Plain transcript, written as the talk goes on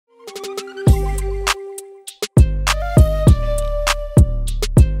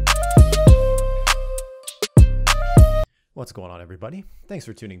What's going on, everybody? Thanks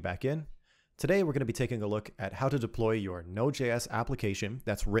for tuning back in. Today we're going to be taking a look at how to deploy your Node.js application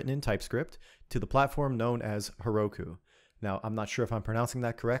that's written in TypeScript to the platform known as Heroku. Now, I'm not sure if I'm pronouncing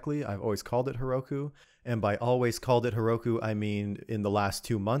that correctly. I've always called it Heroku. And by always called it Heroku, I mean in the last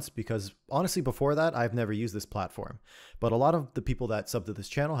 2 months, because honestly, before that, I've never used this platform. But a lot of the people that sub to this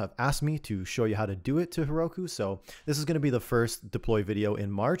channel have asked me to show you how to do it to Heroku. So this is going to be the first deploy video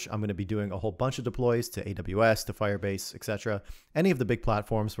in March. I'm going to be doing a whole bunch of deploys to AWS, to Firebase, etc. Any of the big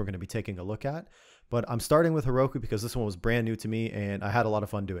platforms we're going to be taking a look at. But I'm starting with Heroku because this one was brand new to me and I had a lot of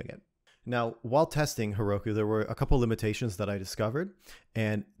fun doing it. Now, while testing Heroku, there were a couple limitations that I discovered,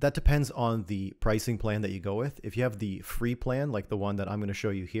 and that depends on the pricing plan that you go with. If you have the free plan, like the one that I'm going to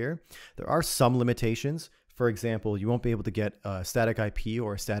show you here, there are some limitations. For example, you won't be able to get a static IP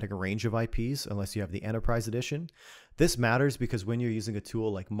or a static range of IPs unless you have the Enterprise Edition. This matters because when you're using a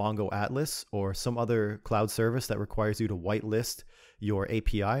tool like Mongo Atlas or some other cloud service that requires you to whitelist your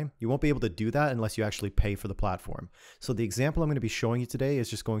API, you won't be able to do that unless you actually pay for the platform. So the example I'm going to be showing you today is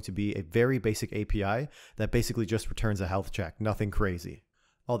just going to be a very basic API that basically just returns a health check, nothing crazy.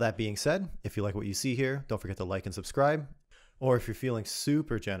 All that being said, if you like what you see here, don't forget to like and subscribe. Or if you're feeling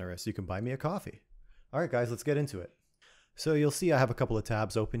super generous, you can buy me a coffee. All right, guys, let's get into it. So you'll see I have a couple of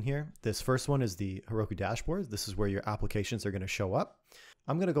tabs open here. This first one is the Heroku dashboard. This is where your applications are going to show up.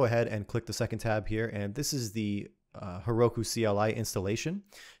 I'm going to go ahead and click the second tab here, and this is the Heroku Cli Installation.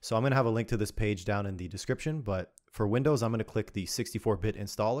 So I'm going to have a link to this page down in the description, but for Windows, I'm going to click the 64-bit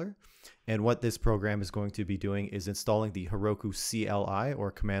installer. And what this program is going to be doing is installing the Heroku CLI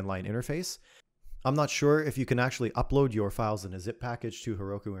or command line interface. I'm not sure if you can actually upload your files in a zip package to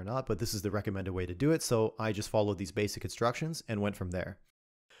Heroku or not, but this is the recommended way to do it. So I just followed these basic instructions and went from there.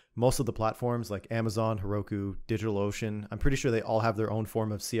 Most of the platforms like Amazon, Heroku, DigitalOcean, I'm pretty sure they all have their own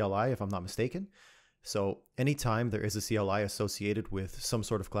form of CLI if I'm not mistaken. So anytime there is a CLI associated with some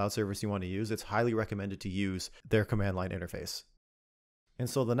sort of cloud service you want to use, it's highly recommended to use their command line interface. And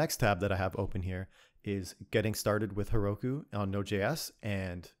so the next tab that I have open here is getting started with Heroku on Node.js,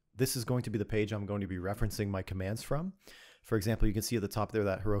 and this is going to be the page I'm going to be referencing my commands from. For example, you can see at the top there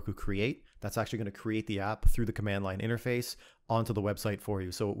that Heroku create. That's actually going to create the app through the command line interface onto the website for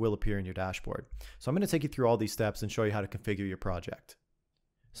you, so it will appear in your dashboard. So I'm going to take you through all these steps and show you how to configure your project.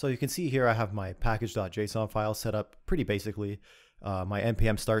 So you can see here I have my package.json file set up pretty basically. My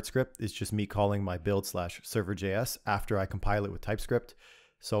npm start script is just me calling my build/server.js after I compile it with TypeScript.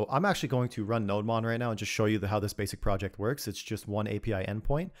 So I'm actually going to run NodeMon right now and just show you how this basic project works. It's just one API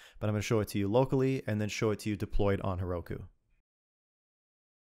endpoint, but I'm going to show it to you locally and then show it to you deployed on Heroku.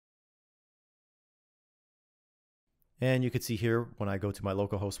 And you can see here when I go to my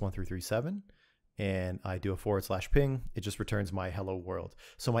localhost 1337 and I do a /ping, it just returns my hello world.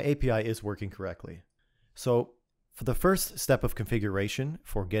 So my API is working correctly. So for the first step of configuration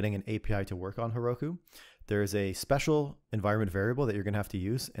for getting an API to work on Heroku, there is a special environment variable that you're going to have to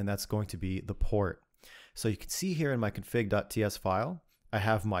use, and that's going to be the port. So you can see here in my config.ts file, I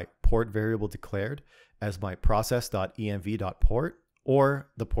have my port variable declared as my process.env.port or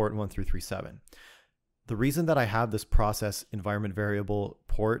the port 1337. The reason that I have this process environment variable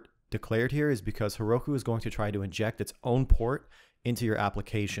port declared here is because Heroku is going to try to inject its own port into your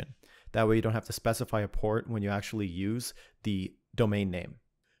application. That way you don't have to specify a port when you actually use the domain name.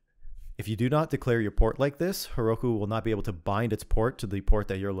 If you do not declare your port like this, Heroku will not be able to bind its port to the port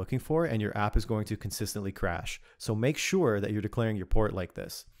that you're looking for, and your app is going to consistently crash. So make sure that you're declaring your port like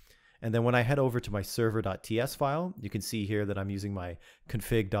this. And then when I head over to my server.ts file, you can see here that I'm using my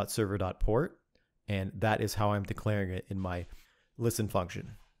config.server.port, and that is how I'm declaring it in my listen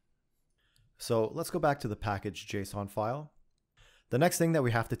function. So let's go back to the package.json file. The next thing that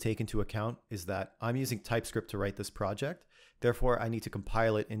we have to take into account is that I'm using TypeScript to write this project. Therefore, I need to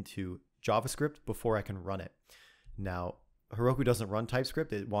compile it into JavaScript before I can run it. Now, Heroku doesn't run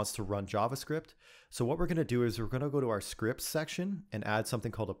TypeScript. It wants to run JavaScript. So what we're going to do is we're going to go to our scripts section and add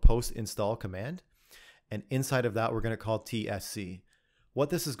something called a post install command. And inside of that, we're going to call TSC. What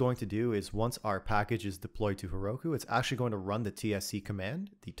this is going to do is once our package is deployed to Heroku, it's actually going to run the TSC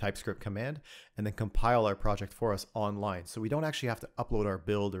command, the TypeScript command, and then compile our project for us online. So we don't actually have to upload our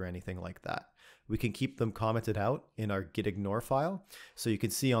build or anything like that. We can keep them commented out in our gitignore file. So you can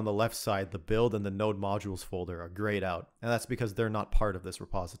see on the left side, the build and the node modules folder are grayed out. And that's because they're not part of this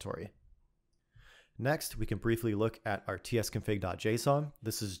repository. Next, we can briefly look at our tsconfig.json.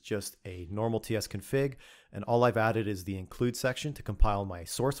 This is just a normal tsconfig, and all I've added is the include section to compile my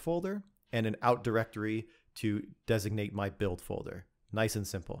source folder and an out directory to designate my build folder. Nice and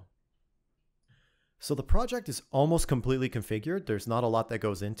simple. So the project is almost completely configured. There's not a lot that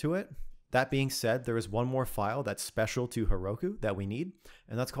goes into it. That being said, there is one more file that's special to Heroku that we need,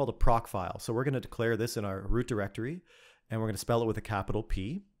 and that's called a proc file. So we're going to declare this in our root directory, and we're going to spell it with a capital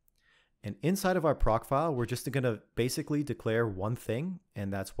P. And inside of our proc file, we're just going to basically declare one thing,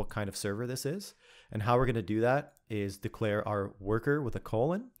 and that's what kind of server this is. And how we're going to do that is declare our worker with a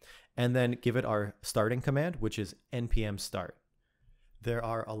colon, and then give it our starting command, which is npm start. There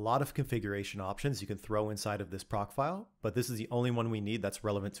are a lot of configuration options you can throw inside of this proc file, but this is the only one we need that's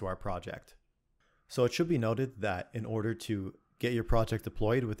relevant to our project. So it should be noted that in order to get your project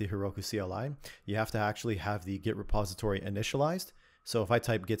deployed with the Heroku CLI, you have to actually have the Git repository initialized. So if I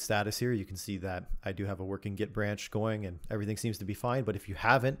type git status here, you can see that I do have a working Git branch going and everything seems to be fine. But if you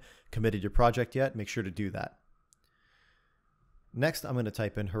haven't committed your project yet, make sure to do that. Next, I'm going to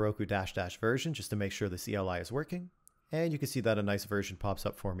type in Heroku -- version just to make sure the CLI is working. And you can see that a nice version pops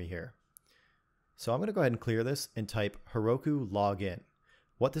up for me here. So I'm going to go ahead and clear this and type Heroku Login.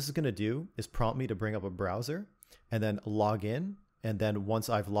 What this is going to do is prompt me to bring up a browser and then log in. And then once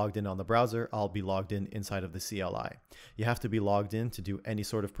I've logged in on the browser, I'll be logged in inside of the CLI. You have to be logged in to do any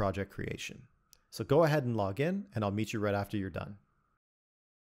sort of project creation. So go ahead and log in, and I'll meet you right after you're done.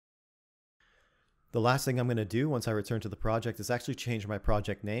 The last thing I'm going to do once I return to the project is actually change my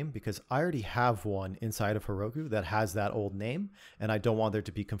project name, because I already have one inside of Heroku that has that old name, and I don't want there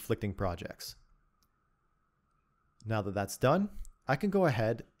to be conflicting projects. Now that that's done, I can go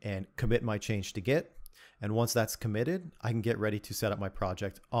ahead and commit my change to Git. And once that's committed, I can get ready to set up my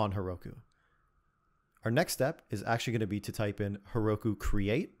project on Heroku. Our next step is actually going to be to type in Heroku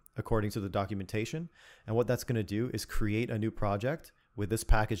create according to the documentation. And what that's going to do is create a new project with this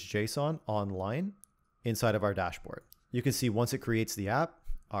package JSON online inside of our dashboard. You can see once it creates the app,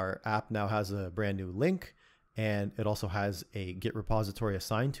 our app now has a brand new link, and it also has a Git repository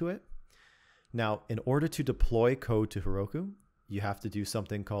assigned to it. Now, in order to deploy code to Heroku, you have to do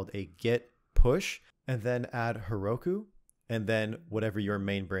something called a git push, and then add Heroku, and then whatever your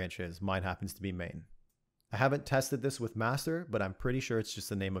main branch is. Mine happens to be main. I haven't tested this with master, but I'm pretty sure it's just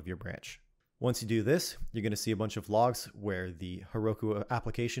the name of your branch. Once you do this, you're going to see a bunch of logs where the Heroku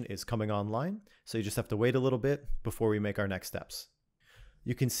application is coming online. So you just have to wait a little bit before we make our next steps.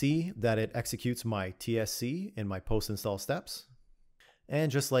 You can see that it executes my TSC in my post install steps.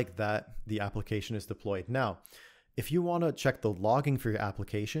 And just like that, the application is deployed. Now, if you want to check the logging for your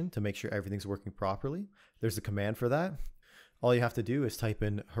application to make sure everything's working properly, there's a command for that. All you have to do is type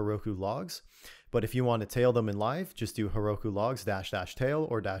in Heroku Logs. But if you want to tail them in live, just do Heroku Logs -- tail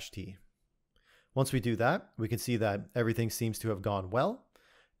or -t. Once we do that, we can see that everything seems to have gone well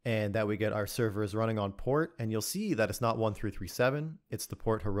and that we get our servers running on port. And you'll see that it's not 1337, it's the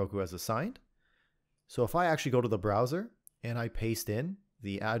port Heroku has assigned. So if I actually go to the browser and I paste in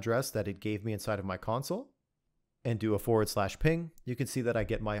the address that it gave me inside of my console, and do a /ping, you can see that I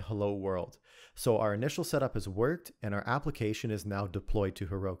get my hello world. So our initial setup has worked and our application is now deployed to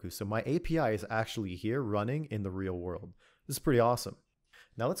Heroku. So my API is actually here running in the real world. This is pretty awesome.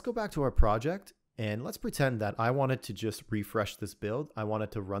 Now let's go back to our project and let's pretend that I wanted to just refresh this build. I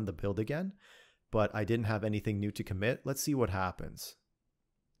wanted to run the build again, but I didn't have anything new to commit. Let's see what happens.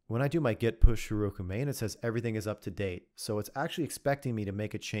 When I do my git push Heroku main, it says everything is up to date. So it's actually expecting me to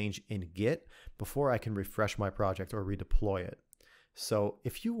make a change in Git before I can refresh my project or redeploy it. So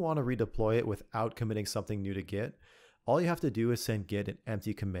if you want to redeploy it without committing something new to Git, all you have to do is send Git an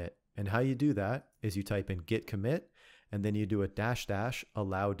empty commit. And how you do that is you type in git commit, and then you do a --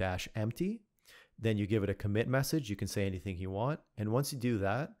 allow -empty. Then you give it a commit message. You can say anything you want. And once you do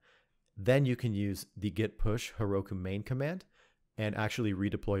that, then you can use the git push Heroku main command and actually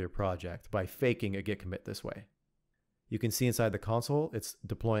redeploy your project by faking a git commit this way. You can see inside the console, it's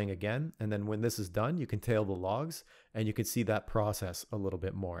deploying again. And then when this is done, you can tail the logs and you can see that process a little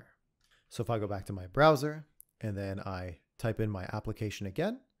bit more. So if I go back to my browser and then I type in my application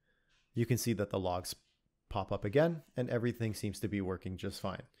again, you can see that the logs pop up again and everything seems to be working just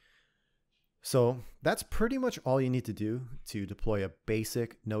fine. So that's pretty much all you need to do to deploy a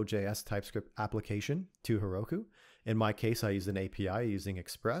basic Node.js TypeScript application to Heroku. In my case, I use an API using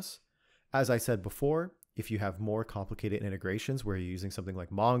Express. As I said before, if you have more complicated integrations where you're using something like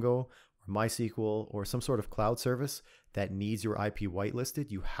Mongo or MySQL or some sort of cloud service that needs your IP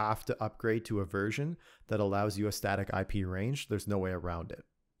whitelisted, you have to upgrade to a version that allows you a static IP range. There's no way around it.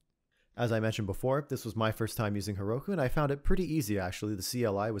 As I mentioned before, this was my first time using Heroku and I found it pretty easy actually. The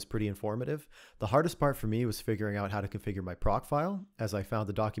CLI was pretty informative. The hardest part for me was figuring out how to configure my proc file, as I found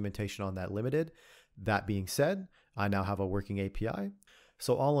the documentation on that limited. That being said, I now have a working API.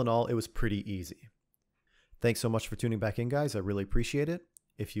 So all in all, it was pretty easy. Thanks so much for tuning back in, guys. I really appreciate it.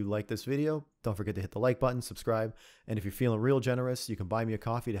 If you like this video, don't forget to hit the like button, subscribe, and if you're feeling real generous, you can buy me a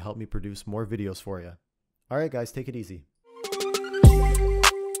coffee to help me produce more videos for you. All right, guys, take it easy.